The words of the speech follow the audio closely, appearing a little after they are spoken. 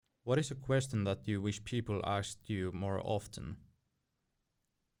What is a question that you wish people asked you more often?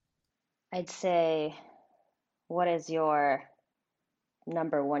 I'd say, what is your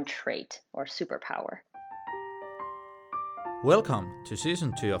number one trait or superpower? Welcome to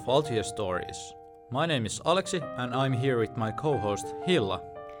season 2 of Aaltoes Stories. My name is Aleksi and I'm here with my co-host Hilla.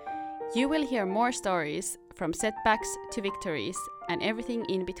 You will hear more stories from setbacks to victories and everything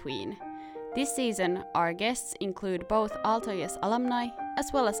in between. This season, our guests include both Aaltoes alumni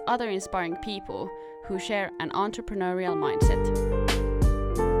as well as other inspiring people who share an entrepreneurial mindset.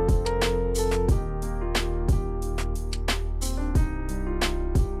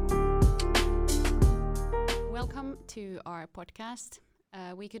 Welcome to our podcast.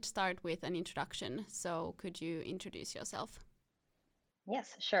 We could start with an introduction. So could you introduce yourself?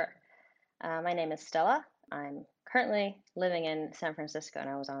 Yes, sure. My name is Stella. I'm currently living in San Francisco and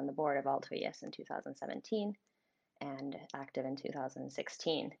I was on the board of Aaltoes in 2017 and active in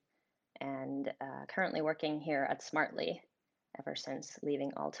 2016 and currently working here at Smartly ever since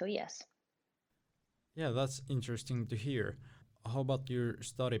leaving Aaltoes. Yeah, that's interesting to hear. How about your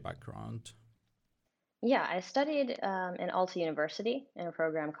study background? Yeah, I studied in Aalto University in a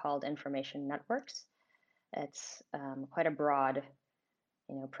program called Information Networks. It's quite a broad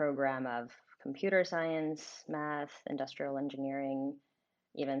program of computer science, math, industrial engineering,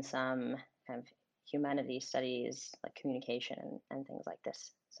 even some kind of humanities studies like communication and things like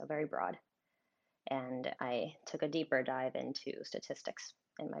this. So very broad. And I took a deeper dive into statistics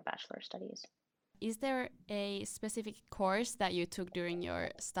in my bachelor studies. Is there a specific course that you took during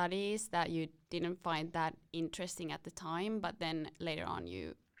your studies that you didn't find that interesting at the time, but then later on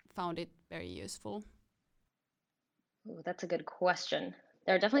you found it very useful? Ooh, that's a good question.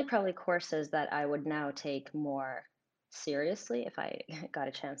 There are definitely probably courses that I would now take more seriously if I got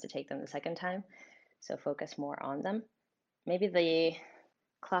a chance to take them the second time. So focus more on them. Maybe the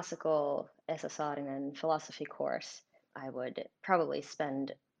classical SSR and philosophy course, I would probably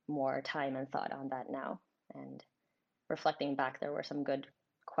spend more time and thought on that now. And reflecting back, there were some good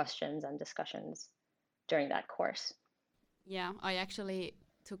questions and discussions during that course. Yeah, I actually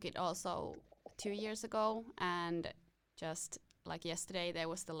took it also 2 years ago, and just like yesterday, there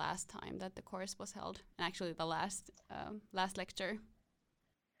was the last time that the course was held, and actually the last lecture.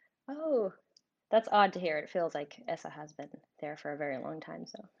 Oh, that's odd to hear. It feels like ESSA has been there for a very long time,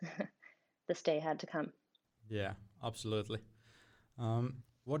 so this day had to come. Yeah, absolutely.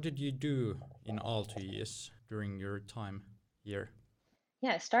 What did you do in Aaltoes during your time here?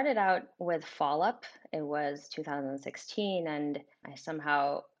 Yeah, I started out with Follow-Up. It was 2016, and I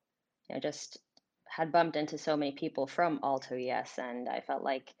somehow, just had bumped into so many people from Aaltoes, and I felt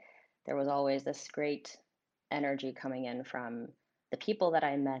like there was always this great energy coming in from the people that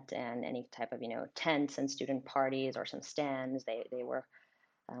I met and any type of, tents and student parties or some stands they were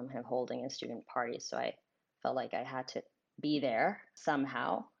kind of holding in student parties. So I felt like I had to be there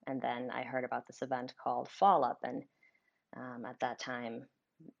somehow. And then I heard about this event called Fall Up, and at that time,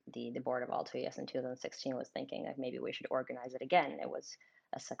 the board of Aaltoes in 2016 was thinking that maybe we should organize it again. It was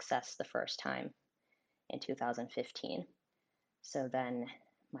a success the first time in 2015. So then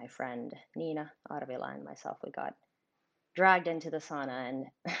my friend Nina Arvila and myself, we got dragged into the sauna and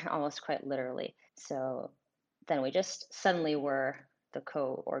almost quite literally. So then we just suddenly were the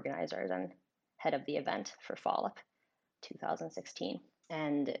co-organizers and head of the event for Fall Up 2016.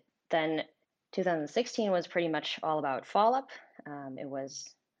 And then 2016 was pretty much all about Fall Up. It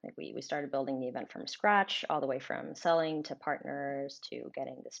was like we started building the event from scratch, all the way from selling to partners to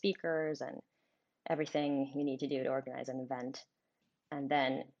getting the speakers and everything you need to do to organize an event. And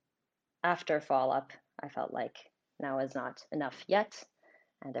then after Fall Up, I felt like now is not enough yet.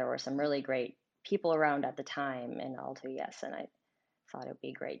 And there were some really great people around at the time in Aaltoes, and I thought it would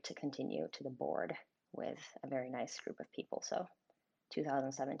be great to continue to the board with a very nice group of people. So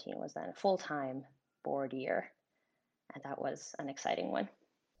 2017 was then a full-time board year, and that was an exciting one.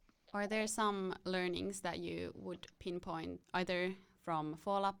 Are there some learnings that you would pinpoint either from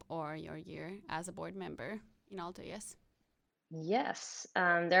Fall Up or your year as a board member in Aaltoes? Yes,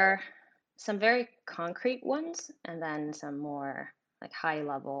 there are some very concrete ones, and then some more like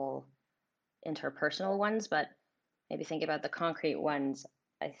high-level interpersonal ones. But maybe think about the concrete ones.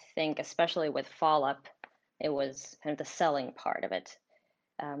 I think, especially with Fall Up, it was kind of the selling part of it.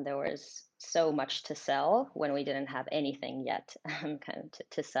 There was so much to sell when we didn't have anything yet kind of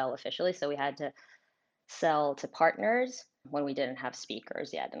to sell officially. So we had to sell to partners when we didn't have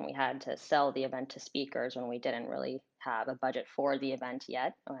speakers yet. And we had to sell the event to speakers when we didn't really have a budget for the event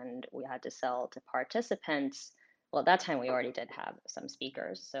yet. And we had to sell to participants. Well, at that time, we already did have some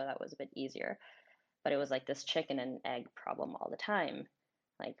speakers, so that was a bit easier. But it was like this chicken and egg problem all the time.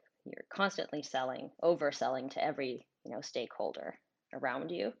 Like, you're constantly overselling to every, stakeholder around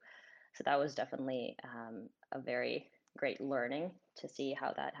you. So that was definitely a very great learning to see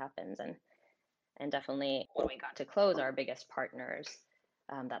how that happens. And definitely when we got to close our biggest partners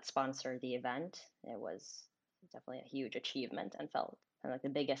that sponsored the event, it was definitely a huge achievement and felt kind of like the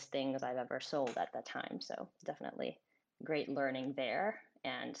biggest things I've ever sold at the time. So definitely great learning there,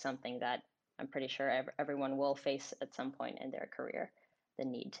 and something that I'm pretty sure everyone will face at some point in their career, the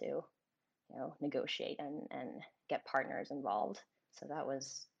need to, negotiate and get partners involved. So that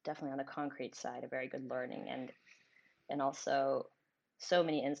was definitely on the concrete side a very good learning, and also so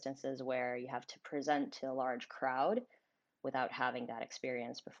many instances where you have to present to a large crowd without having that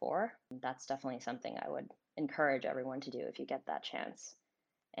experience before. That's definitely something I would encourage everyone to do if you get that chance.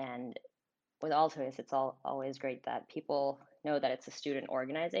 And with Aaltoes, it's always great that people know that it's a student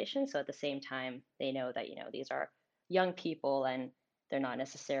organization. So at the same time, they know that, these are young people and they're not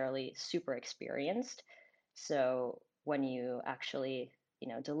necessarily super experienced. So when you actually,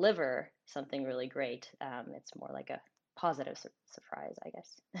 deliver something really great, it's more like a positive surprise, I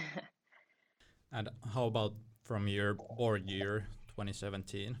guess. And how about from your board year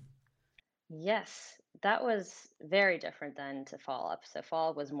 2017? Yes, that was very different than to Fall Up. So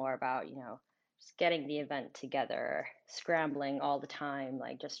Fall Up was more about, just getting the event together, scrambling all the time,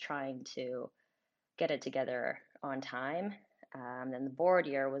 like just trying to get it together on time. Then the board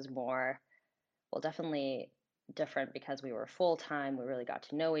year was more, well, definitely different because we were full time. We really got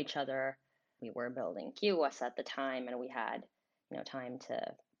to know each other. We were building QS at the time, and we had, time to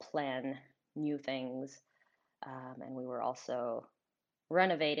plan new things. And we were also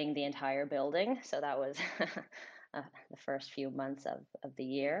renovating the entire building. So that was the first few months of the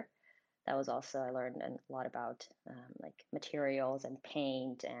year. That was also, I learned a lot about like materials and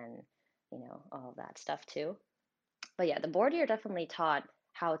paint and, all of that stuff too. But yeah, the board year definitely taught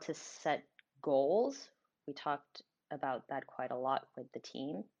how to set goals. We talked about that quite a lot with the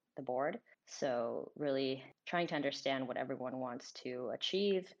team, the board. So really trying to understand what everyone wants to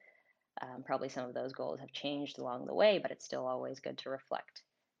achieve. Probably some of those goals have changed along the way, but it's still always good to reflect.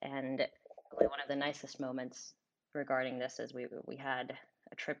 And probably one of the nicest moments regarding this is we had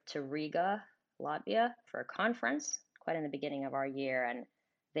a trip to Riga, Latvia, for a conference quite in the beginning of our year. And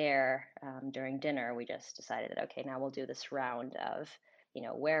there, during dinner, we just decided that, okay, now we'll do this round of,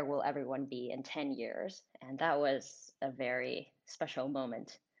 where will everyone be in 10 years? And that was a very special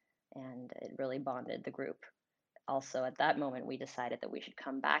moment. And it really bonded the group. Also, at that moment, we decided that we should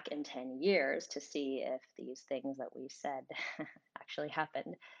come back in 10 years to see if these things that we said actually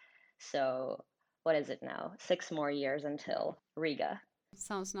happened. So, what is it now? 6 more years until Riga.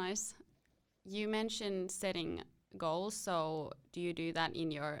 Sounds nice. You mentioned setting goals. So, do you do that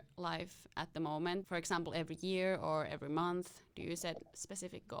in your life at the moment? For example, every year or every month? Do you set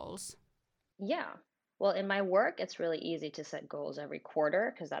specific goals? Yeah. Well, in my work, it's really easy to set goals every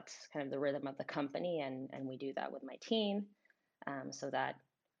quarter because that's kind of the rhythm of the company, and we do that with my team. So that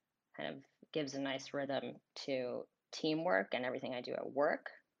kind of gives a nice rhythm to teamwork and everything I do at work.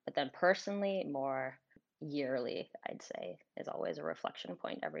 But then personally, more yearly, I'd say, is always a reflection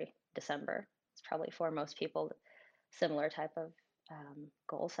point every December. It's probably for most people similar type of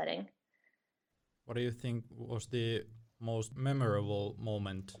goal setting. What do you think was the most memorable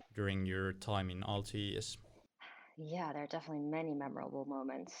moment during your time in Aaltoes? Yeah, there are definitely many memorable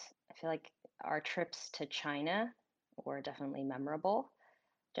moments. I feel like our trips to China were definitely memorable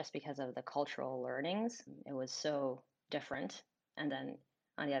just because of the cultural learnings. It was so different. And then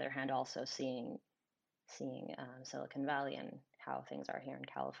on the other hand, also seeing Silicon Valley and how things are here in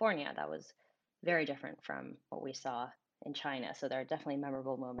California. That was very different from what we saw in China. So there are definitely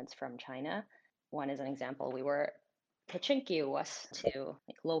memorable moments from China. One is an example. We were pitching was to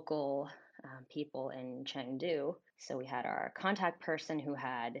like, local people in Chengdu. So we had our contact person who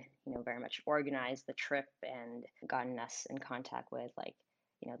had, very much organized the trip and gotten us in contact with like,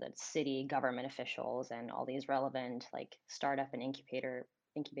 the city government officials and all these relevant like startup and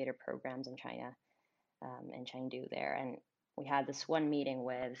incubator programs in China, in Chengdu there. And we had this one meeting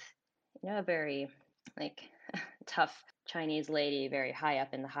with, a very like tough Chinese lady, very high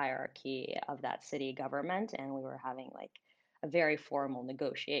up in the hierarchy of that city government. And we were having like a very formal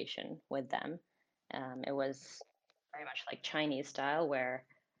negotiation with them. It was very much like Chinese style, where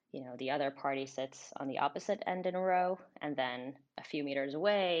the other party sits on the opposite end in a row, and then a few meters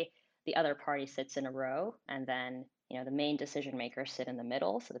away, the other party sits in a row, and then the main decision makers sit in the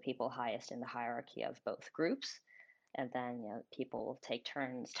middle, so the people highest in the hierarchy of both groups, and then people take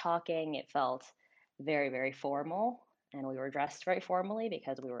turns talking. It felt very, very formal, and we were dressed very formally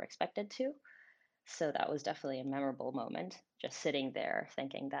because we were expected to. So that was definitely a memorable moment, just sitting there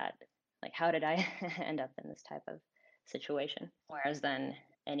thinking that, like, how did I end up in this type of situation? Whereas then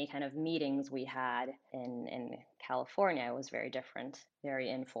any kind of meetings we had in California was very different, very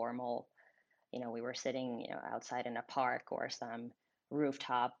informal. We were sitting, outside in a park or some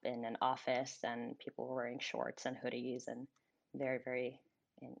rooftop in an office, and people were wearing shorts and hoodies and very, very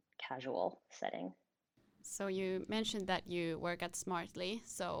in casual setting. So you mentioned that you work at Smartly.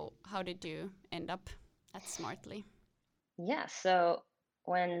 So how did you end up at Smartly? Yeah, so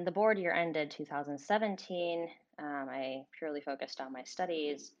when the board year ended 2017, I purely focused on my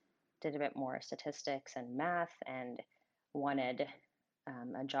studies, did a bit more statistics and math, and wanted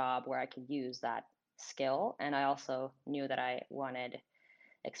a job where I could use that skill. And I also knew that I wanted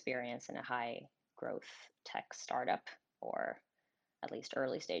experience in a high growth tech startup or at least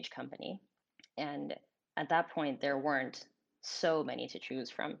early stage company. And at that point, there weren't so many to choose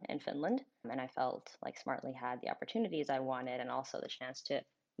from in Finland. And I felt like Smartly had the opportunities I wanted and also the chance to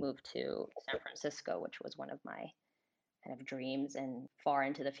move to San Francisco, which was one of my kind of dreams and far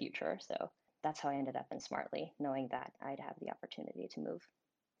into the future. So that's how I ended up in Smartly, knowing that I'd have the opportunity to move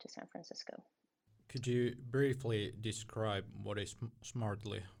to San Francisco. Could you briefly describe what is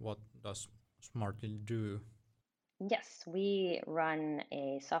Smartly? What does Smartly do? Yes, we run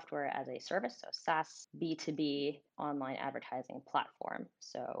a software as a service, so SaaS B2B online advertising platform.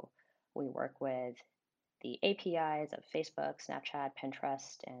 So we work with the APIs of Facebook, Snapchat,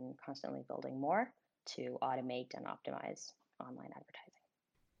 Pinterest, and constantly building more to automate and optimize online advertising.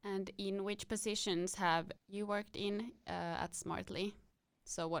 And in which positions have you worked in at Smartly?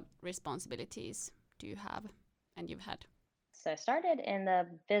 So what responsibilities do you have and you've had? So I started in the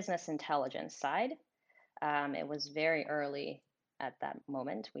business intelligence side. It was very early at that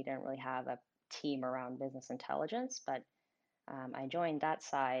moment. We didn't really have a team around business intelligence, but I joined that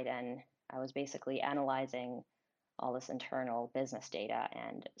side and I was basically analyzing all this internal business data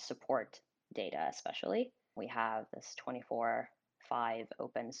and support data, especially. We have this 24/5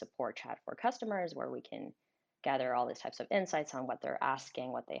 open support chat for customers where we can gather all these types of insights on what they're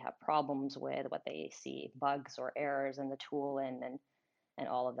asking, what they have problems with, what they see bugs or errors in the tool, and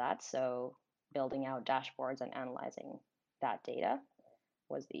all of that. So building out dashboards and analyzing that data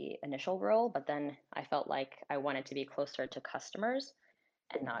was the initial role, but then I felt like I wanted to be closer to customers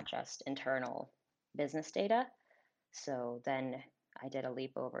and not just internal business data. So then I did a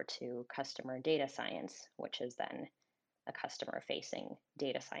leap over to customer data science, which is then a customer facing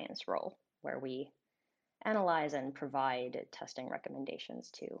data science role where we analyze and provide testing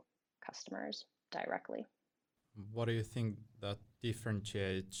recommendations to customers directly. What do you think that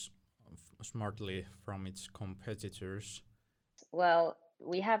differentiates Smartly from its competitors? Well,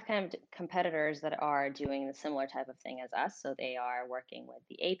 we have kind of competitors that are doing the similar type of thing as us. So they are working with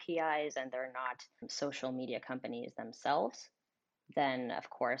the APIs and they're not social media companies themselves. Then, of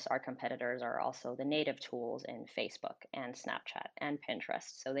course, our competitors are also the native tools in Facebook and Snapchat and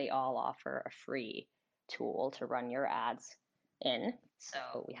Pinterest. So they all offer a free tool to run your ads in.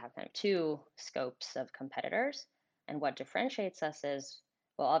 So we have kind of two scopes of competitors. And what differentiates us is,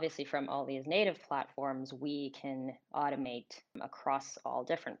 well, obviously, from all these native platforms, we can automate across all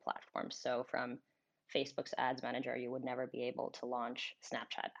different platforms. So from Facebook's ads manager, you would never be able to launch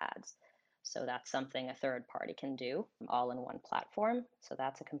Snapchat ads. So that's something a third party can do all in one platform. So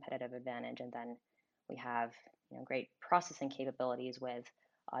that's a competitive advantage. And then we have great processing capabilities with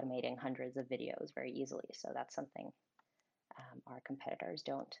automating hundreds of videos very easily. So that's something our competitors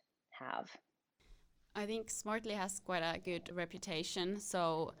don't have. I think Smartly has quite a good reputation.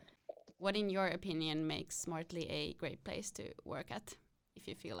 So what, in your opinion, makes Smartly a great place to work at, if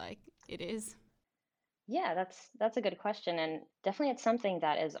you feel like it is? Yeah, that's a good question, and definitely it's something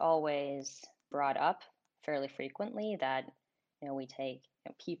that is always brought up fairly frequently that we take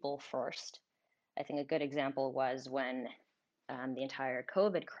people first. I think a good example was when the entire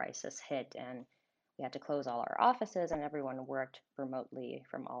COVID crisis hit and we had to close all our offices and everyone worked remotely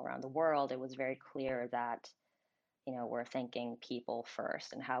from all around the world. It was very clear that we're thinking people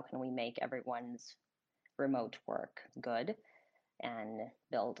first and how can we make everyone's remote work good and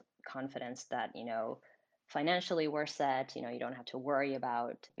build confidence that financially we're set, you don't have to worry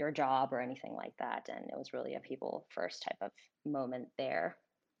about your job or anything like that. And it was really a people first type of moment there,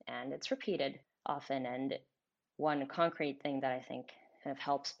 and it's repeated often. And one concrete thing that I think kind of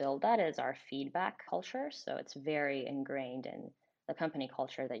helps build that is our feedback culture. So it's very ingrained in the company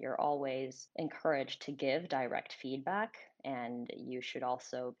culture that you're always encouraged to give direct feedback, and you should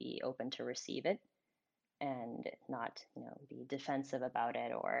also be open to receive it and not be defensive about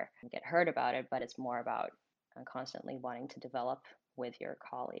it or get hurt about it, but it's more about constantly wanting to develop with your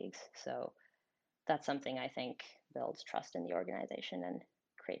colleagues. So that's something I think builds trust in the organization and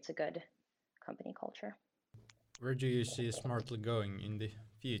creates a good company culture. Where do you see Smartly going in the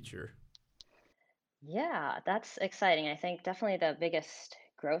future? Yeah, that's exciting. I think definitely the biggest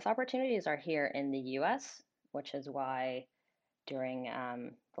growth opportunities are here in the US, which is why during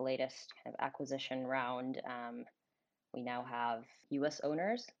the latest kind of acquisition round, we now have US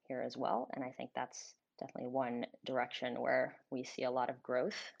owners here as well. And I think that's definitely one direction where we see a lot of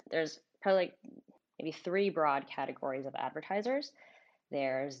growth. There's probably maybe three broad categories of advertisers.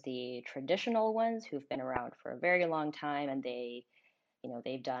 There's the traditional ones who've been around for a very long time, and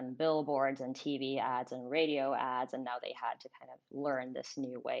they've done billboards and TV ads and radio ads, and now they had to kind of learn this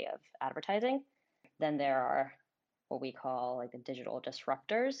new way of advertising. Then there are what we call like the digital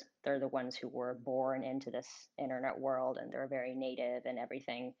disruptors. They're the ones who were born into this internet world, and they're very native and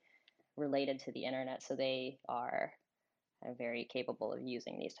everything related to the internet. So they are very capable of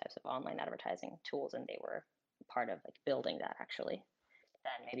using these types of online advertising tools, and they were part of like building that actually.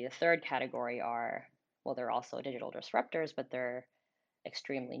 Then maybe the third category are, well, they're also digital disruptors, but they're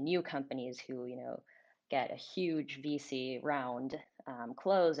extremely new companies who, get a huge VC round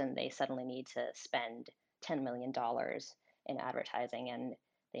close, and they suddenly need to spend $10 million in advertising, and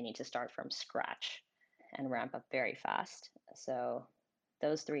they need to start from scratch and ramp up very fast. So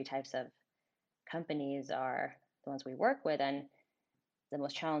those three types of companies are the ones we work with, and the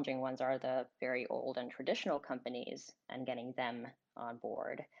most challenging ones are the very old and traditional companies and getting them on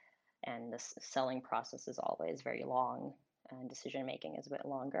board. And the selling process is always very long, and decision making is a bit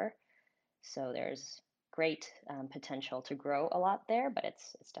longer. So there's great potential to grow a lot there, but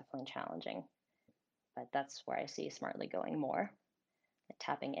it's definitely challenging. But that's where I see Smartly going more,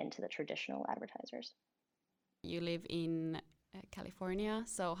 tapping into the traditional advertisers. You live in California,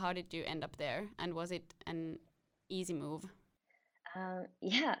 so how did you end up there? And was it an easy move?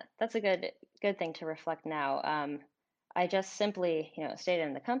 Yeah, that's a good thing to reflect now. I just simply, stated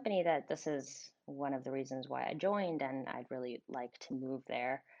in the company that this is one of the reasons why I joined, and I'd really like to move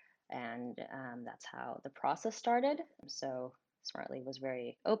there, and that's how the process started. So Smartly was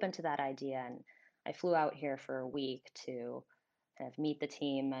very open to that idea, and I flew out here for a week to kind of meet the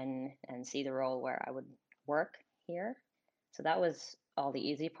team and see the role where I would work here. So that was all the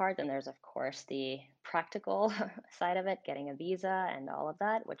easy part. Then there's, of course, the practical side of it, getting a visa and all of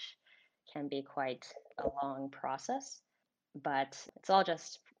that, which can be quite a long process. But it's all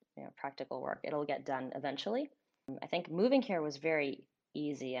just practical work. It'll get done eventually. I think moving here was very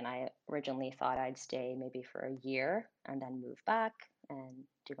easy, and I originally thought I'd stay maybe for a year and then move back and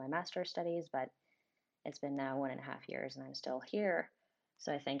do my master's studies, but it's been now 1.5 years and I'm still here.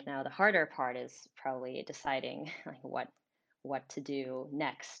 So I think now the harder part is probably deciding like what to do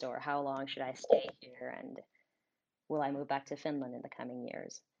next, or how long should I stay here, and will I move back to Finland in the coming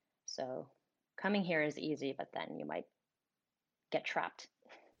years. So coming here is easy, but then you might get trapped.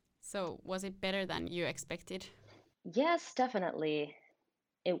 So was it better than you expected? Yes, definitely.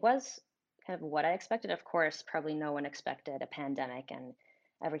 It was kind of what I expected. Of course, probably no one expected a pandemic and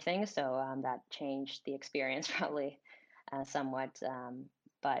everything, so that changed the experience probably somewhat.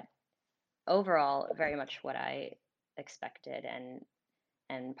 But overall, very much what I expected,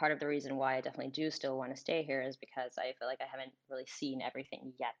 and part of the reason why I definitely do still want to stay here is because I feel like I haven't really seen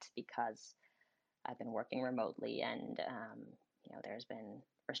everything yet, because I've been working remotely, and there's been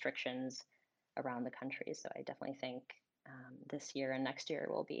restrictions around the country. So I definitely think this year and next year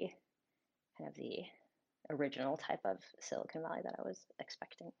will be kind of the original type of Silicon Valley that I was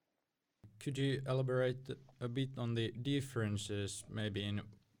expecting. Could you elaborate a bit on the differences maybe in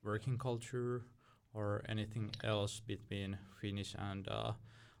working culture or anything else between Finnish and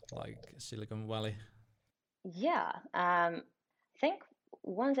like Silicon Valley? Yeah, I think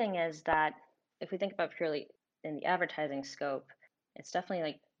one thing is that if we think about purely in the advertising scope, it's definitely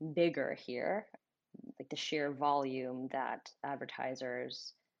like bigger here, like the sheer volume that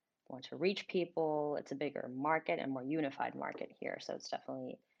advertisers want to reach people. It's a bigger market and more unified market here. So it's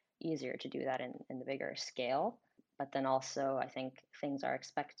definitely easier to do that in the bigger scale. But then also, I think things are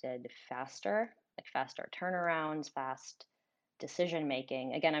expected faster, like faster turnarounds, fast decision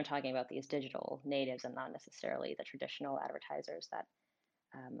making. Again, I'm talking about these digital natives and not necessarily the traditional advertisers that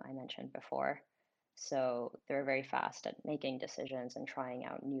I mentioned before. So they're very fast at making decisions and trying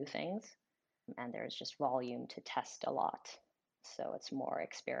out new things, and there's just volume to test a lot. So it's more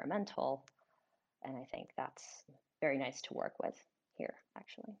experimental, and I think that's very nice to work with here,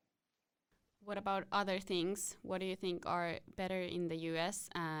 actually. What about other things? What do you think are better in the US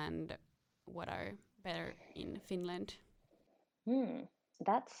and what are better in Finland?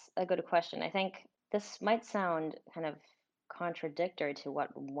 That's a good question. I think this might sound kind of contradictory to what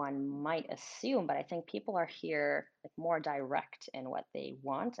one might assume, but I think people are here like more direct in what they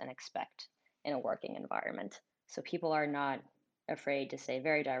want and expect in a working environment. So people are not afraid to say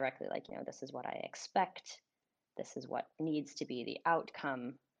very directly, like, this is what I expect, this is what needs to be the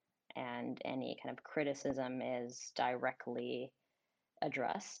outcome, and any kind of criticism is directly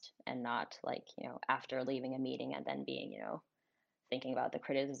addressed and not like, after leaving a meeting and then being, thinking about the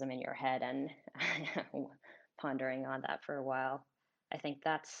criticism in your head and pondering on that for a while. I think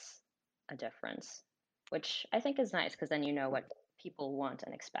that's a difference, which I think is nice because then you know what people want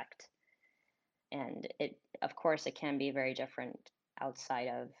and expect. And of course, it can be very different outside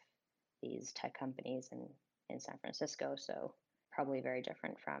of these tech companies in San Francisco. So probably very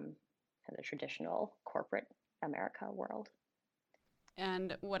different from the traditional corporate America world.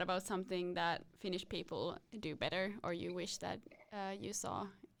 And what about something that Finnish people do better, or you wish that you saw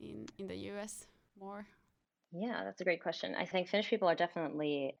in the US more? Yeah, that's a great question. I think Finnish people are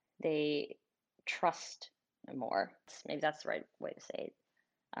definitely, they trust more. Maybe that's the right way to say it.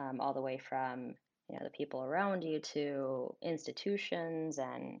 All the way from, the people around you to institutions.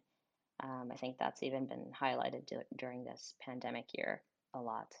 And I think that's even been highlighted during this pandemic year a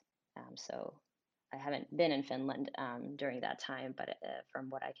lot. So I haven't been in Finland during that time, but from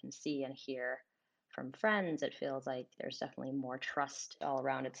what I can see and hear from friends, it feels like there's definitely more trust all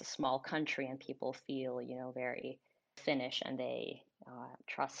around. It's a small country, and people feel, very Finnish, and they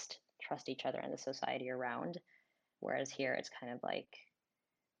trust each other and the society around. Whereas here, it's kind of like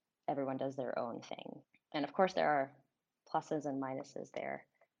everyone does their own thing. And of course, there are pluses and minuses there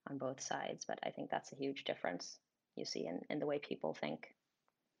on both sides, but I think that's a huge difference you see in the way people think.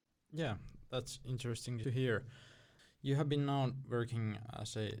 Yeah, that's interesting to hear. You have been now working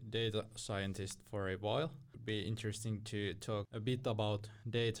as a data scientist for a while. It'd be interesting to talk a bit about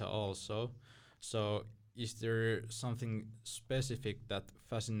data also. So, is there something specific that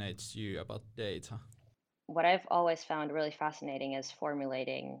fascinates you about data? What I've always found really fascinating is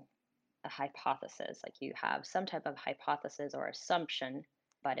formulating a hypothesis. Like you have some type of hypothesis or assumption,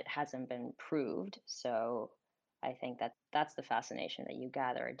 but it hasn't been proved. So I think that that's the fascination, that you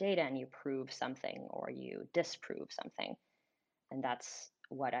gather data and you prove something or you disprove something. And that's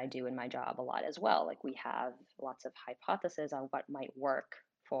what I do in my job a lot as well. Like we have lots of hypotheses on what might work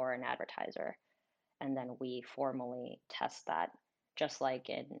for an advertiser, and then we formally test that. Just like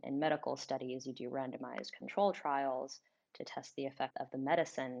in medical studies, you do randomized control trials to test the effect of the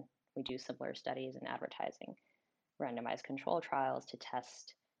medicine. We do similar studies in advertising, randomized control trials to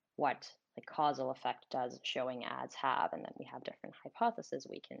test what the causal effect does showing ads have, and then we have different hypotheses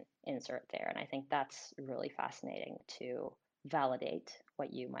we can insert there. And I think that's really fascinating to validate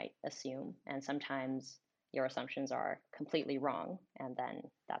what you might assume. And sometimes your assumptions are completely wrong, and then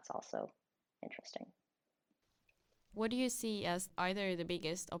that's also interesting. What do you see as either the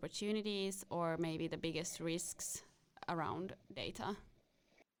biggest opportunities or maybe the biggest risks around data?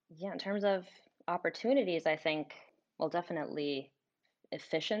 Yeah, in terms of opportunities, I think, well, definitely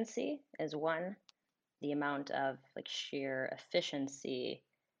efficiency is one. The amount of like sheer efficiency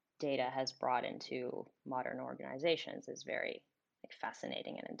data has brought into modern organizations is very like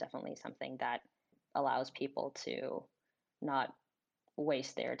fascinating, and definitely something that allows people to not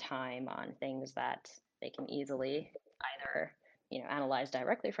waste their time on things that they can easily either analyze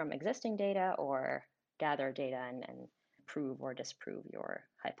directly from existing data or gather data and prove or disprove your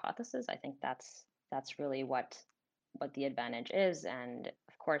hypothesis. I think that's really what the advantage is. And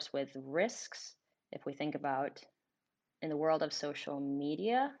of course, with risks, if we think about in the world of social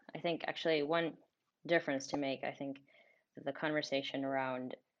media, I think actually one difference to make, I think the conversation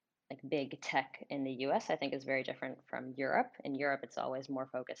around like big tech in the US, I think is very different from Europe. In Europe, it's always more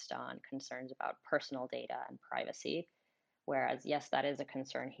focused on concerns about personal data and privacy. Whereas, yes, that is a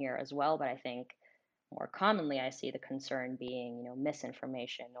concern here as well, but I think more commonly I see the concern being,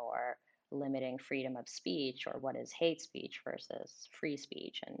 misinformation or limiting freedom of speech, or what is hate speech versus free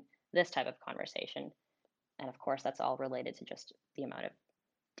speech, and this type of conversation. And of course, that's all related to just the amount of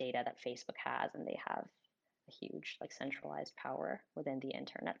data that Facebook has, and they have a huge like centralized power within the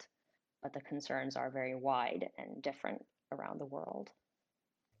internet. But the concerns are very wide and different around the world.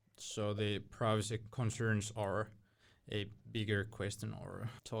 So, the privacy concerns are a bigger question or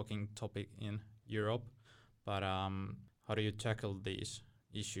talking topic in Europe. But how do you tackle these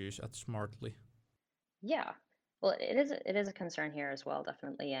issues at Smartly? Yeah, well, it is a concern here as well,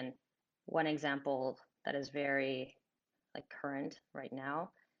 definitely. And one example that is very like current right now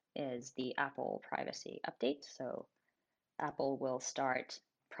is the Apple privacy update. So Apple will start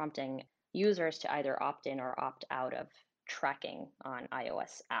prompting users to either opt in or opt out of tracking on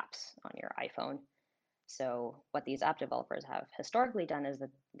iOS apps on your iPhone. So what these app developers have historically done is that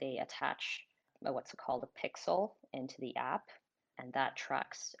they attach what's called a pixel into the app, and that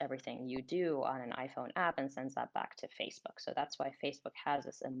tracks everything you do on an iPhone app and sends that back to Facebook. So that's why Facebook has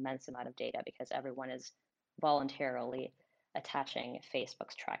this immense amount of data, because everyone is voluntarily attaching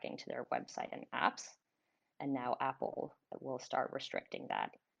Facebook's tracking to their website and apps. And now Apple will start restricting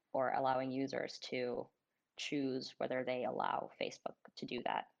that or allowing users to choose whether they allow Facebook to do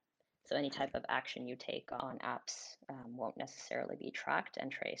that. So any type of action you take on apps won't necessarily be tracked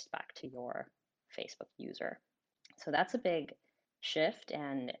and traced back to your Facebook user. So that's a big shift,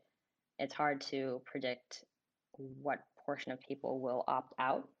 and it's hard to predict what portion of people will opt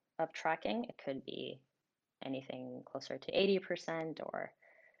out of tracking. It could be anything closer to 80%, or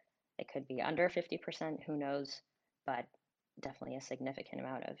it could be under 50%, who knows? But definitely a significant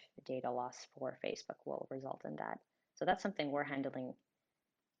amount of data loss for Facebook will result in that. So that's something we're handling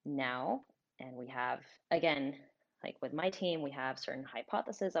now. And we have, again, like with my team, we have certain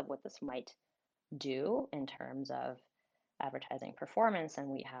hypotheses of what this might do in terms of advertising performance, and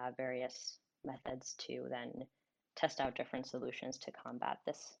we have various methods to then test out different solutions to combat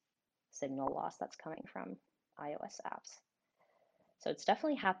this signal loss that's coming from iOS apps. So it's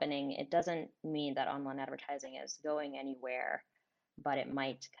definitely happening. It doesn't mean that online advertising is going anywhere, but it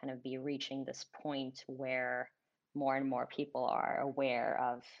might kind of be reaching this point where more and more people are aware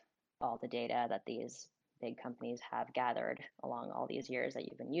of all the data that these big companies have gathered along all these years that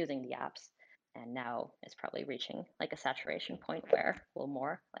you've been using the apps. And now it's probably reaching like a saturation point where we'll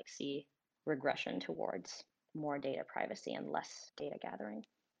more like see regression towards more data privacy and less data gathering.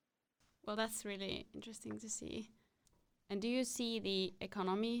 Well, that's really interesting to see. And do you see the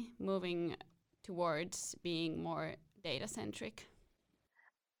economy moving towards being more data centric?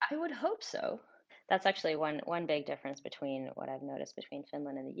 I would hope so. That's actually one big difference between what I've noticed between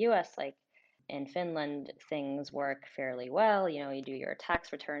Finland and the US. Like in Finland, things work fairly well. You know, you do your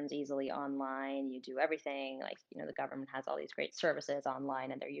tax returns easily online, you do everything. Like, you know, the government has all these great services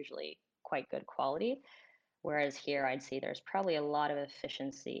online, and they're usually quite good quality. Whereas here, I'd say there's probably a lot of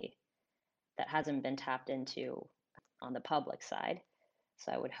efficiency that hasn't been tapped into on the public side.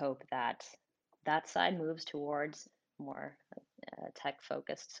 So I would hope that that side moves towards more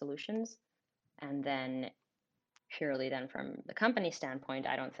tech-focused solutions. And then purely then from the company standpoint,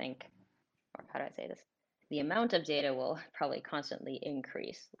 I don't think, or how do I say this? The amount of data will probably constantly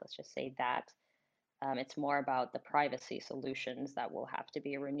increase. Let's just say that. It's more about the privacy solutions that will have to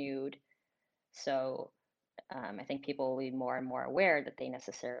be renewed. So I think people will be more and more aware that they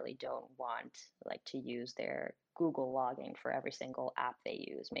necessarily don't want like to use their Google login for every single app they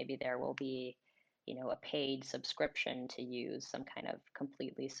use. Maybe there will be, you know, a paid subscription to use some kind of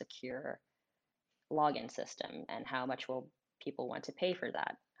completely secure login system, and how much will people want to pay for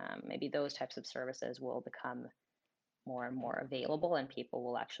that. Maybe those types of services will become more and more available, and people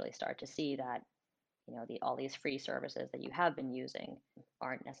will actually start to see that, you know, all these free services that you have been using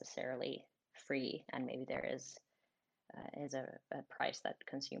aren't necessarily free, and maybe there is a price that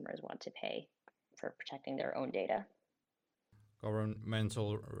consumers want to pay for protecting their own data.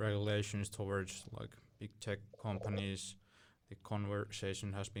 Governmental regulations towards like big tech companies, the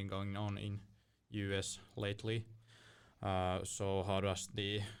conversation has been going on in US lately. So how does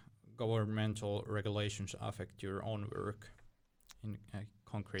the governmental regulations affect your own work in a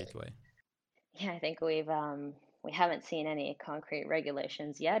concrete way? Yeah, I think we haven't seen any concrete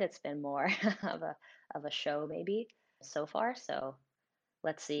regulations yet. It's been more of a show maybe so far. So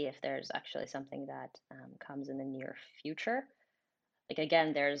let's see if there's actually something that comes in the near future. Like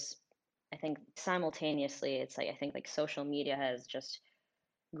again, there's, I think simultaneously, it's like I think like social media has just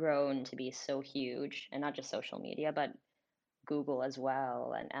grown to be so huge, and not just social media, but Google as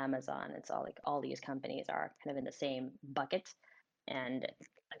well and Amazon. It's all like all these companies are kind of in the same bucket, and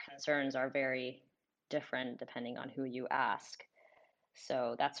the concerns are very different depending on who you ask.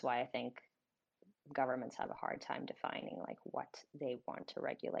 So that's why I think governments have a hard time defining like what they want to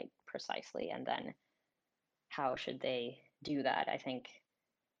regulate precisely, and then how should they do that. I think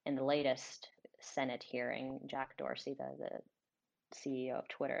in the latest Senate hearing, Jack Dorsey, the CEO of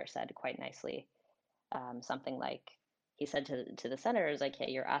Twitter, said quite nicely something like, he said to the senators, like,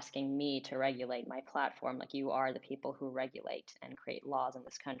 hey, you're asking me to regulate my platform. Like, you are the people who regulate and create laws in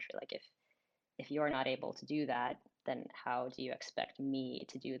this country. Like, if you're not able to do that, then how do you expect me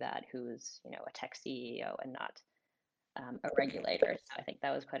to do that, who's, you know, a tech CEO and not a regulator? So I think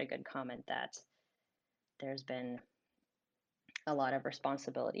that was quite a good comment, that there's been a lot of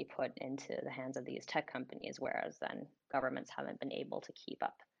responsibility put into the hands of these tech companies, whereas then governments haven't been able to keep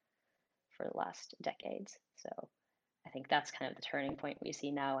up for the last decades. So I think that's kind of the turning point we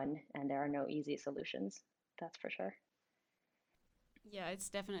see now, and there are no easy solutions. That's for sure. Yeah, it's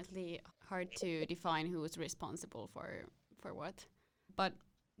definitely hard to define who's responsible for what. But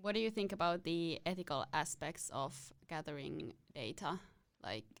what do you think about the ethical aspects of gathering data?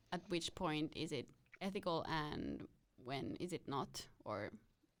 Like, at which point is it ethical and when is it not? Or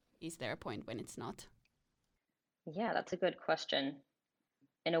is there a point when it's not? Yeah, that's a good question.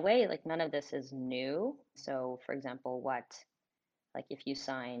 In a way, like none of this is new. So, for example, like if you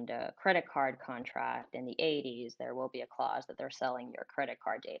signed a credit card contract in the 80s, there will be a clause that they're selling your credit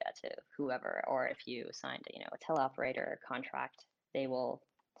card data to whoever. Or if you signed, a teleoperator contract, they will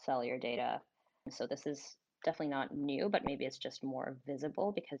sell your data. So this is definitely not new, but maybe it's just more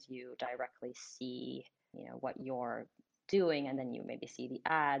visible because you directly see, what you're doing, and then you maybe see the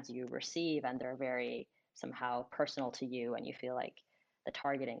ads you receive, and they're very somehow personal to you, and you feel like the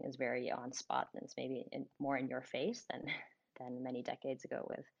targeting is very on spot, and it's maybe more in your face than many decades ago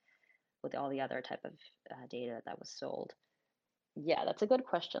with all the other type of data that was sold. Yeah, that's a good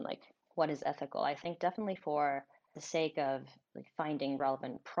question. Like, what is ethical? I think definitely for the sake of like finding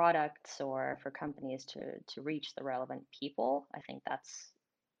relevant products or for companies to reach the relevant people, I think that's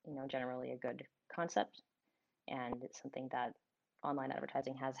generally a good concept, and it's something that online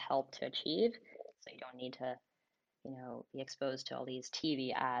advertising has helped to achieve. So you don't need to be exposed to all these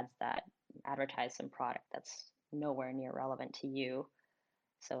TV ads that advertise some product that's nowhere near relevant to you.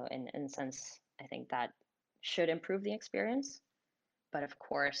 So in a sense, I think that should improve the experience. But of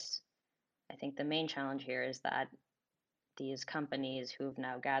course, I think the main challenge here is that these companies who've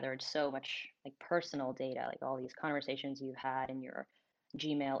now gathered so much like personal data, like all these conversations you've had in your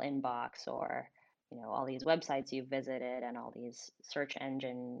Gmail inbox, or all these websites you've visited and all these search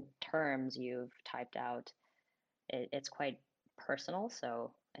engine terms you've typed out, it's quite personal.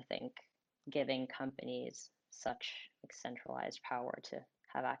 So I think giving companies such like centralized power to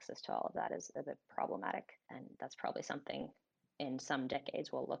have access to all of that is a bit problematic. And that's probably something in some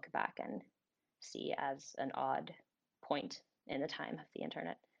decades we'll look back and see as an odd point in the time of the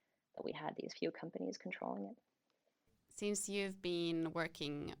internet that we had these few companies controlling it. Since you've been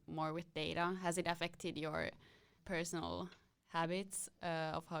working more with data, has it affected your personal habits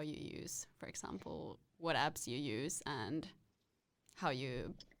of how you use, for example, what apps you use and how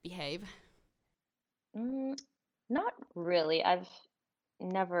you behave? Not really. I've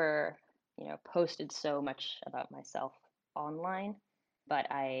never, posted so much about myself online, but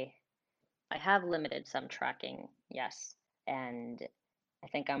I have limited some tracking, yes. And I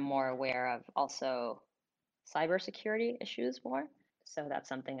think I'm more aware of also cybersecurity issues more. So that's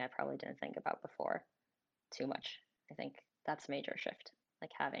something I probably didn't think about before too much. I think that's a major shift,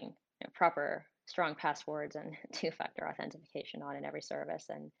 like having proper strong passwords and two-factor authentication on in every service,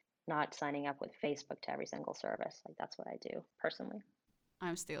 and not signing up with Facebook to every single service. Like that's what I do personally.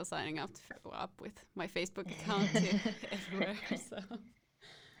 I'm still signing up with my Facebook account to everywhere. So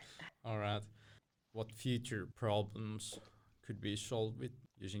All right. What future problems could be solved with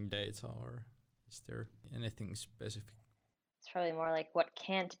using data, or is there anything specific? It's probably more like what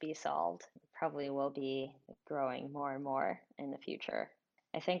can't be solved probably will be growing more and more in the future.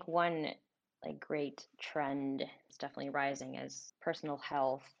 I think one like great trend is definitely rising is personal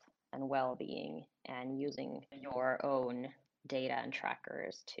health and well-being, and using your own data and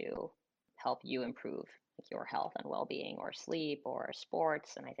trackers to help you improve like your health and well-being, or sleep or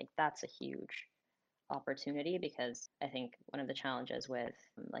sports. And I think that's a huge opportunity, because I think one of the challenges with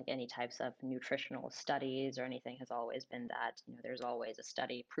like any types of nutritional studies or anything has always been that there's always a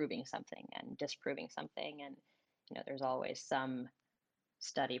study proving something and disproving something, and there's always some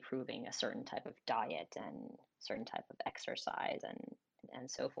study proving a certain type of diet and certain type of exercise and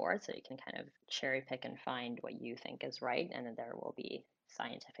so forth. So you can kind of cherry pick and find what you think is right, and then there will be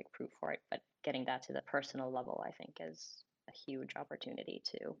scientific proof for it. But getting that to the personal level, I think, is a huge opportunity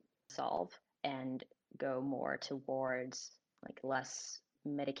to solve and go more towards like less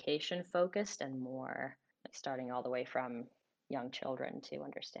medication focused and more like starting all the way from young children to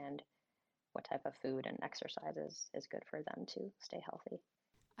understand what type of food and exercise is good for them to stay healthy.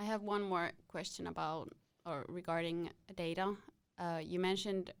 I have one more question about or regarding data. You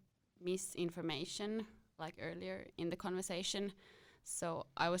mentioned misinformation like earlier in the conversation. So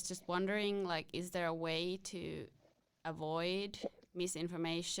I was just wondering, like, is there a way to avoid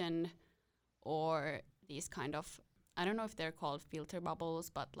misinformation or these kind of, I don't know if they're called filter bubbles,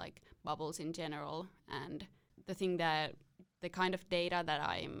 but like bubbles in general. And the kind of data that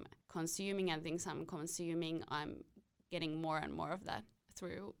I'm consuming and things I'm consuming, I'm getting more and more of that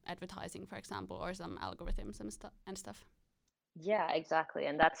through advertising, for example, or some algorithms and stuff. Yeah, exactly.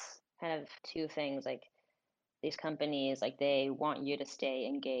 And that's kind of two things. Like these companies, like, they want you to stay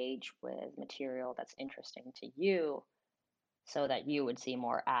engaged with material that's interesting to you so that you would see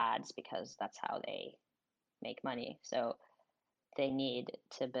more ads because that's how they make money. So they need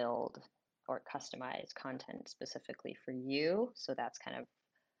to build or customize content specifically for you. So that's kind of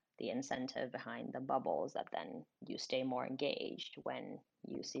the incentive behind the bubbles, that then you stay more engaged when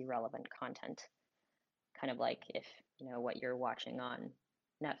you see relevant content. Kind of like if, what you're watching on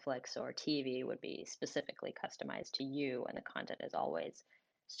Netflix or TV would be specifically customized to you and the content is always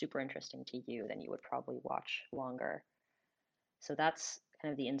super interesting to you, then you would probably watch longer. So that's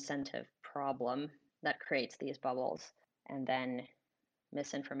kind of the incentive problem that creates these bubbles. And then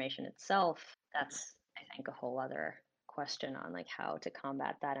misinformation itself, that's, I think, a whole other question on like how to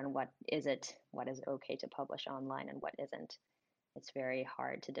combat that and what is okay to publish online and what isn't. It's very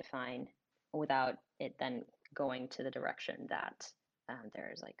hard to define without it then going to the direction that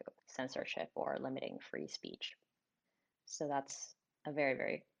there's like censorship or limiting free speech. So that's a very,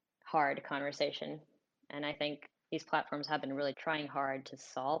 very hard conversation. And I think these platforms have been really trying hard to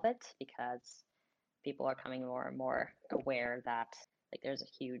solve it because people are coming more and more aware that like there's a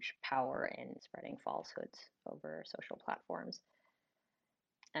huge power in spreading falsehoods over social platforms.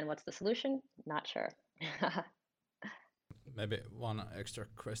 And what's the solution? Not sure. Maybe one extra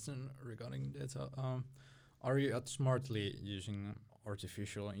question regarding data. Are you at smartly using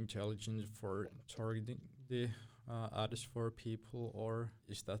artificial intelligence for targeting the ads for people, or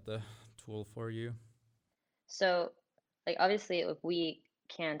is that a tool for you? So, like, obviously, if we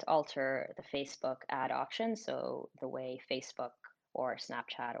can't alter the Facebook ad auction, so the way Facebook or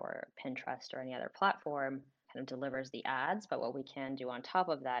Snapchat or Pinterest or any other platform kind of delivers the ads, but what we can do on top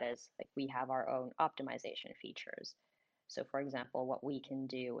of that is like we have our own optimization features. So, for example, what we can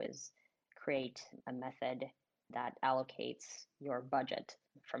do is create a method that allocates your budget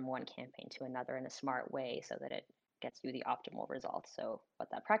from one campaign to another in a smart way so that it gets you the optimal results. So, what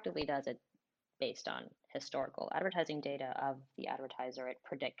that practically does, it based on historical advertising data of the advertiser, it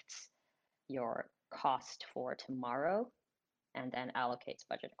predicts your cost for tomorrow and then allocates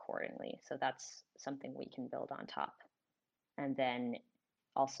budget accordingly. So that's something we can build on top. And then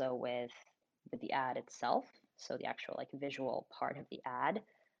also with the ad itself, so the actual like visual part of the ad,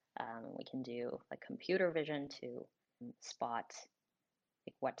 we can do like computer vision to spot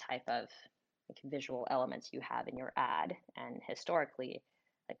like what type of like visual elements you have in your ad, and historically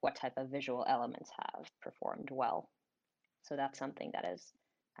like what type of visual elements have performed well. So that's something that is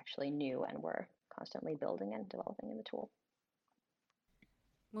actually new and we're constantly building and developing in the tool.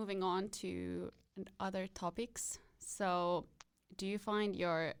 Moving on to other topics. So, do you find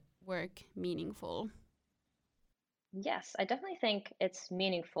your work meaningful? Yes, I definitely think it's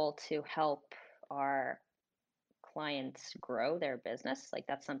meaningful to help our clients grow their business. Like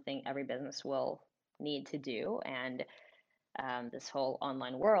that's something every business will need to do. And this whole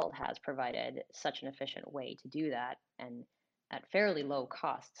online world has provided such an efficient way to do that and at fairly low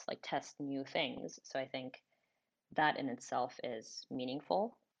costs, like test new things. So I think that in itself is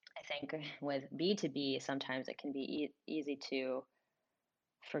meaningful. I think with B2B, sometimes it can be easy to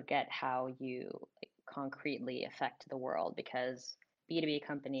forget how you like, concretely affect the world because B2B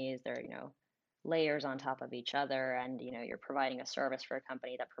companies, they're, layers on top of each other, and you're providing a service for a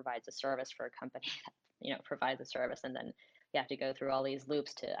company that provides a service for a company that provides a service, and then you have to go through all these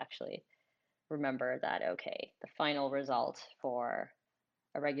loops to actually remember that okay, the final result for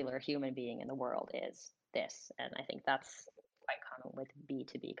a regular human being in the world is this. And I think that's quite common with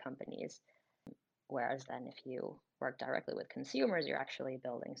B2B companies. Whereas then if you work directly with consumers, you're actually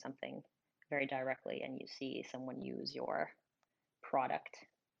building something very directly and you see someone use your product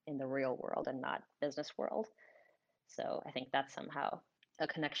in the real world and not business world. So I think that's somehow a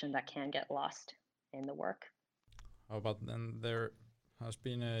connection that can get lost in the work. How about then there has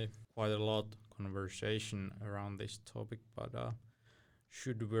been a quite a lot conversation around this topic, but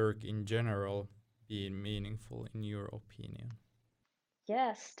should work in general be meaningful in your opinion?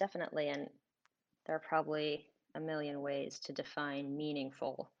 Yes, definitely. And there are probably a million ways to define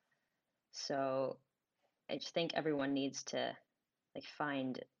meaningful. So I just think everyone needs to like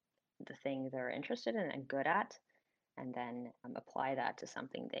find the thing they're interested in and good at, and then apply that to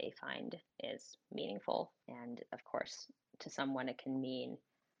something they find is meaningful. And of course, to someone, it can mean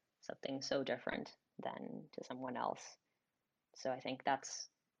something so different than to someone else. So I think that's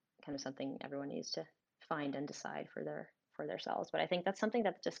kind of something everyone needs to find and decide for themselves. But I think that's something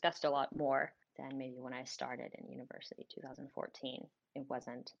that's discussed a lot more than maybe when I started in university 2014. It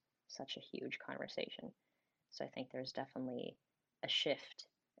wasn't such a huge conversation. So I think there's definitely a shift.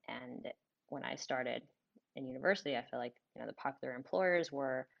 And when I started in university, I feel like the popular employers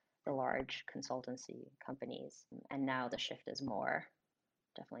were the large consultancy companies. And now the shift is more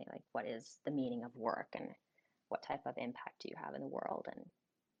definitely like, what is the meaning of work and what type of impact do you have in the world? And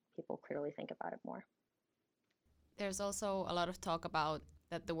people clearly think about it more. There's also a lot of talk about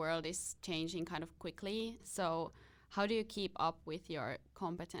that the world is changing kind of quickly. So how do you keep up with your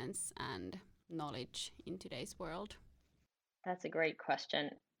competence and knowledge in today's world? That's a great question.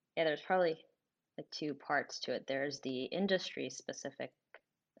 Yeah, there's probably like two parts to it. There's the industry specific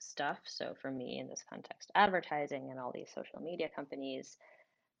stuff. So for me in this context, advertising and all these social media companies,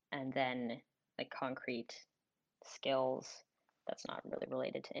 and then like concrete skills that's not really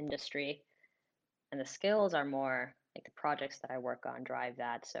related to industry. And the skills are more like the projects that I work on drive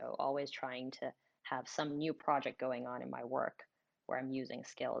that. So always trying to have some new project going on in my work where I'm using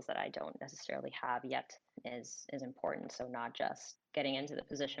skills that I don't necessarily have yet is important. So not just getting into the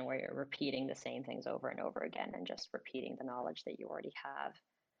position where you're repeating the same things over and over again and just repeating the knowledge that you already have.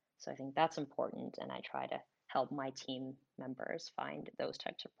 So I think that's important, and I try to help my team members find those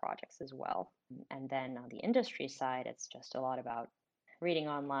types of projects as well. And then on the industry side, it's just a lot about reading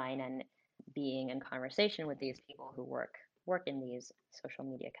online and being in conversation with these people who work in these social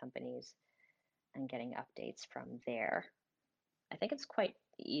media companies and getting updates from there. I think it's quite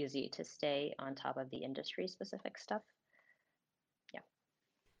easy to stay on top of the industry specific stuff.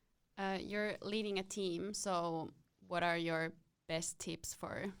 Yeah. You're leading a team, so what are your best tips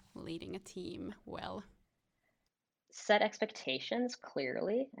for leading a team well? Set expectations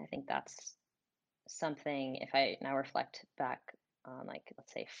clearly. I think that's something, if I now reflect back on, like,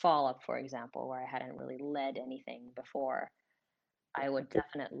 let's say Fall Up, for example, where I hadn't really led anything before, I would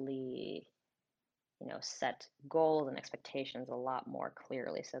definitely, set goals and expectations a lot more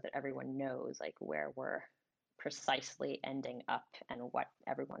clearly so that everyone knows like where we're precisely ending up and what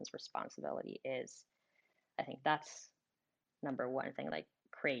everyone's responsibility is. I think that's number one thing, like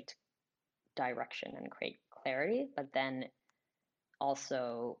create direction and create clarity, but then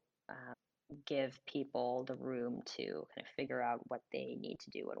also give people the room to kind of figure out what they need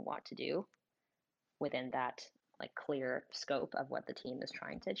to do and want to do within that like clear scope of what the team is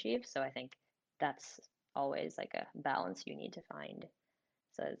trying to achieve. So I think that's always like a balance you need to find.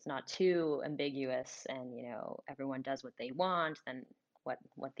 So it's not too ambiguous and everyone does what they want, then what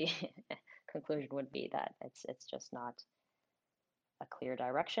the conclusion would be that it's just not a clear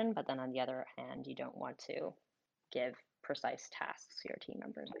direction. But then on the other hand, you don't want to give precise tasks to your team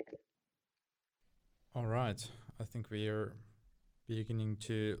members. All right, I think we are beginning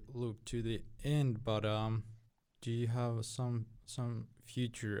to look to the end, but do you have some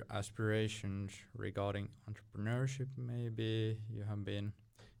future aspirations regarding entrepreneurship? Maybe you have been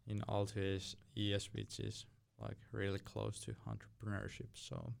in Aaltoes ES, which is like really close to entrepreneurship.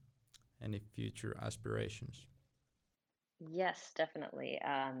 So, any future aspirations? Yes, definitely.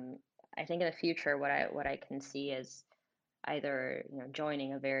 I think in the future, what I can see is either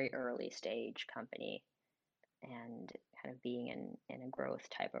joining a very early stage company and kind of being in a growth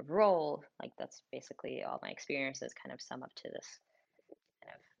type of role. Like that's basically all my experiences kind of sum up to this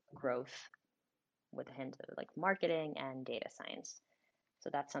kind of growth with a hint of like marketing and data science.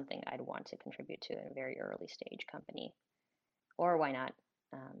 So that's something I'd want to contribute to in a very early stage company, or why not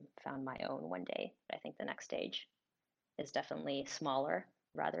found my own one day. But I think the next stage is definitely smaller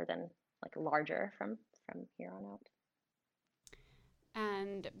rather than like larger from here on out.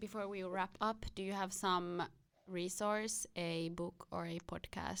 And before we wrap up, do you have some resource, a book or a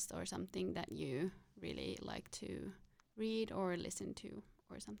podcast or something that you really like to read or listen to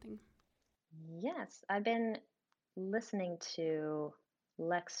or something? Yes, I've been listening to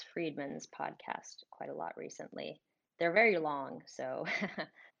Lex Friedman's podcast quite a lot recently. They're very long, so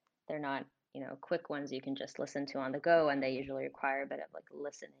they're not, quick ones you can just listen to on the go, and they usually require a bit of like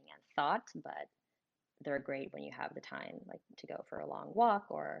listening and thought, but they're great when you have the time, like to go for a long walk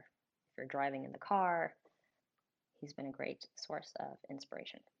or if you're driving in the car. He's been a great source of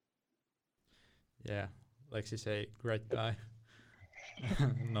inspiration. Yeah, Lexi say great guy,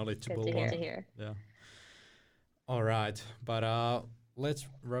 knowledgeable Good one. to hear. Yeah. All right, but let's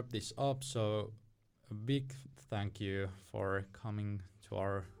wrap this up. So a big thank you for coming to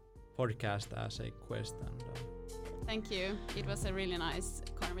our podcast as a quest, and Thank you. It was a really nice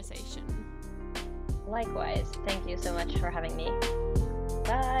conversation. Likewise. Thank you so much for having me.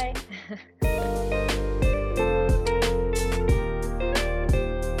 Bye.